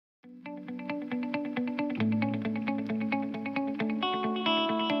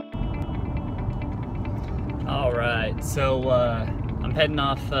Alright, so I'm heading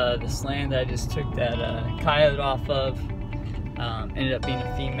off this land that I just took that coyote off of. Ended up being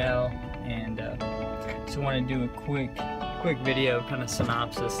a female, and just want to do a quick video, kind of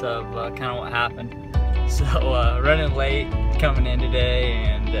synopsis of kind of what happened. So running late coming in today,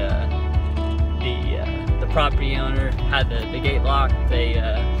 and the property owner had the gate locked. They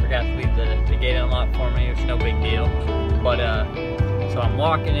forgot to leave the gate unlocked for me, which is no big deal. But so I'm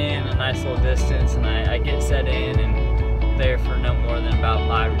walking in a nice little distance, and I get set in and there for no more than about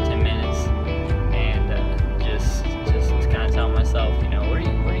 5 or 10 minutes, and just kind of telling myself, you know, what are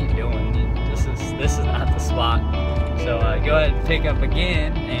you doing? This is not the spot. So go ahead and pick up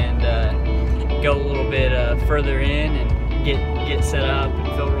again and go a little bit further in and get set up and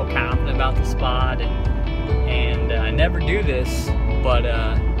feel real confident about the spot. And I never do this, but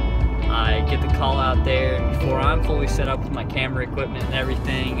I get the call out there, and before I'm fully set up with my camera equipment and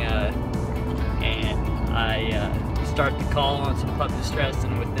everything, and I start the call on some pup distress,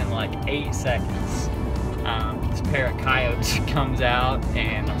 and within like 8 seconds, this pair of coyotes comes out,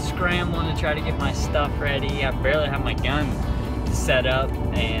 and I'm scrambling to try to get my stuff ready. I barely have my gun set up,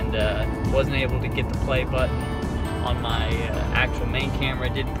 and wasn't able to get the play button on my actual main camera.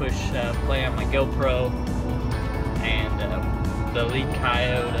 I did push play on my GoPro, and the lead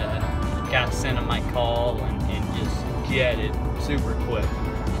coyote got sent on my call and just jetted super quick,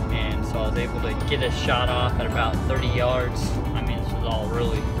 and so I was able to get a shot off at about 30 yards. I mean, this was all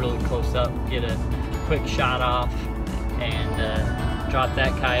really close up. Get a quick shot off and drop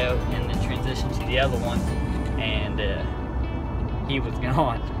that coyote, and then transition to the other one, and he was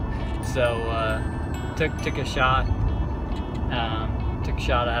gone. So took a shot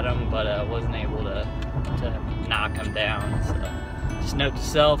at him, but wasn't able to knock him down. So just note to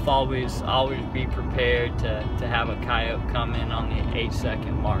self, always be prepared to have a coyote come in on the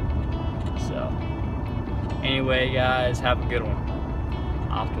 8-second mark. So anyway, guys, have a good one.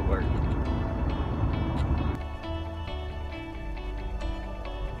 Off to work.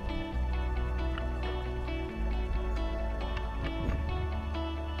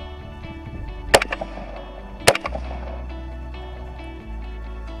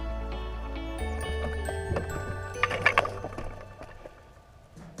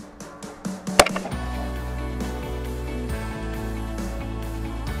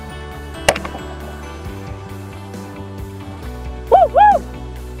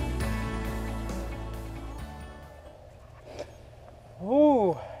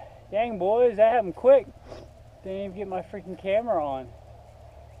 Ooh, dang boys, that happened quick. Didn't even get my freaking camera on.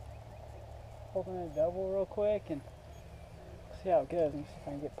 Open a double real quick and see how it goes. Let me see if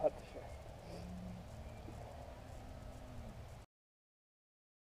I can get pup to share.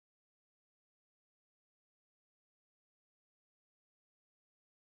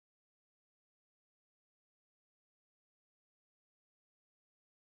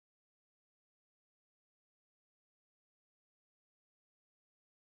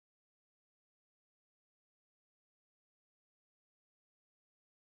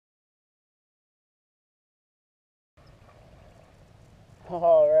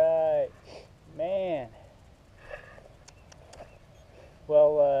 All right, man.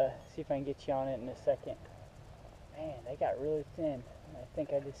 Well, see if I can get you on it in a second. Man, they got really thin. I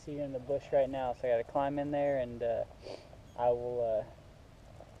think I just see you in the bush right now, so I gotta climb in there, and I will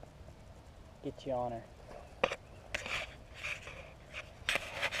get you on her.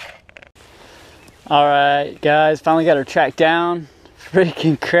 All right, guys, finally got her tracked down.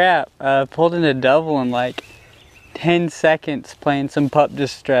 Freaking crap! Pulled in a double in like 10 seconds playing some pup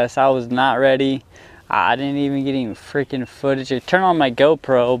distress. I was not ready. I didn't even get any freaking footage. I turned on my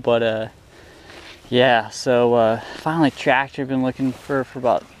GoPro, but yeah, so finally tracked her. Been looking for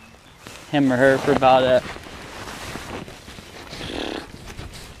about him or her for about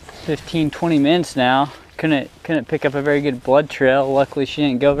 15-20 minutes now. Couldn't pick up a very good blood trail. Luckily she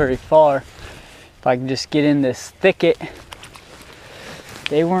didn't go very far. If I could just get in this thicket,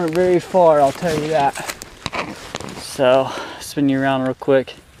 they weren't very far, I'll tell you that. So, spin you around real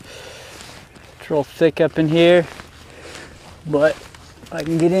quick. It's real thick up in here, but if I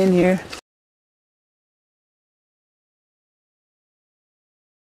can get in here.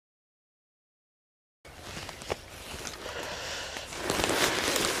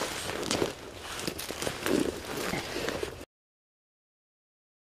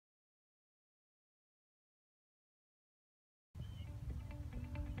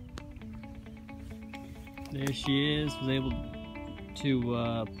 There she is. Was able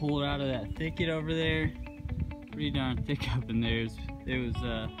to pull her out of that thicket over there. Pretty darn thick up in there. It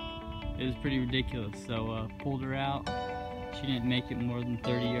was pretty ridiculous. So pulled her out. She didn't make it more than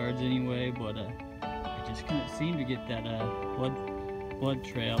 30 yards anyway, but I just couldn't seem to get that blood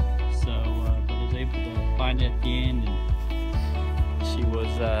trail. So, but I was able to find it at the end, and she was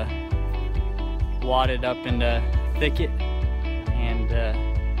wadded up in the thicket, and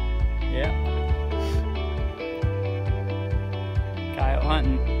yeah, coyote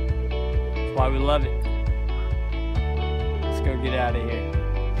hunting. That's why we love it. Let's go get out of here.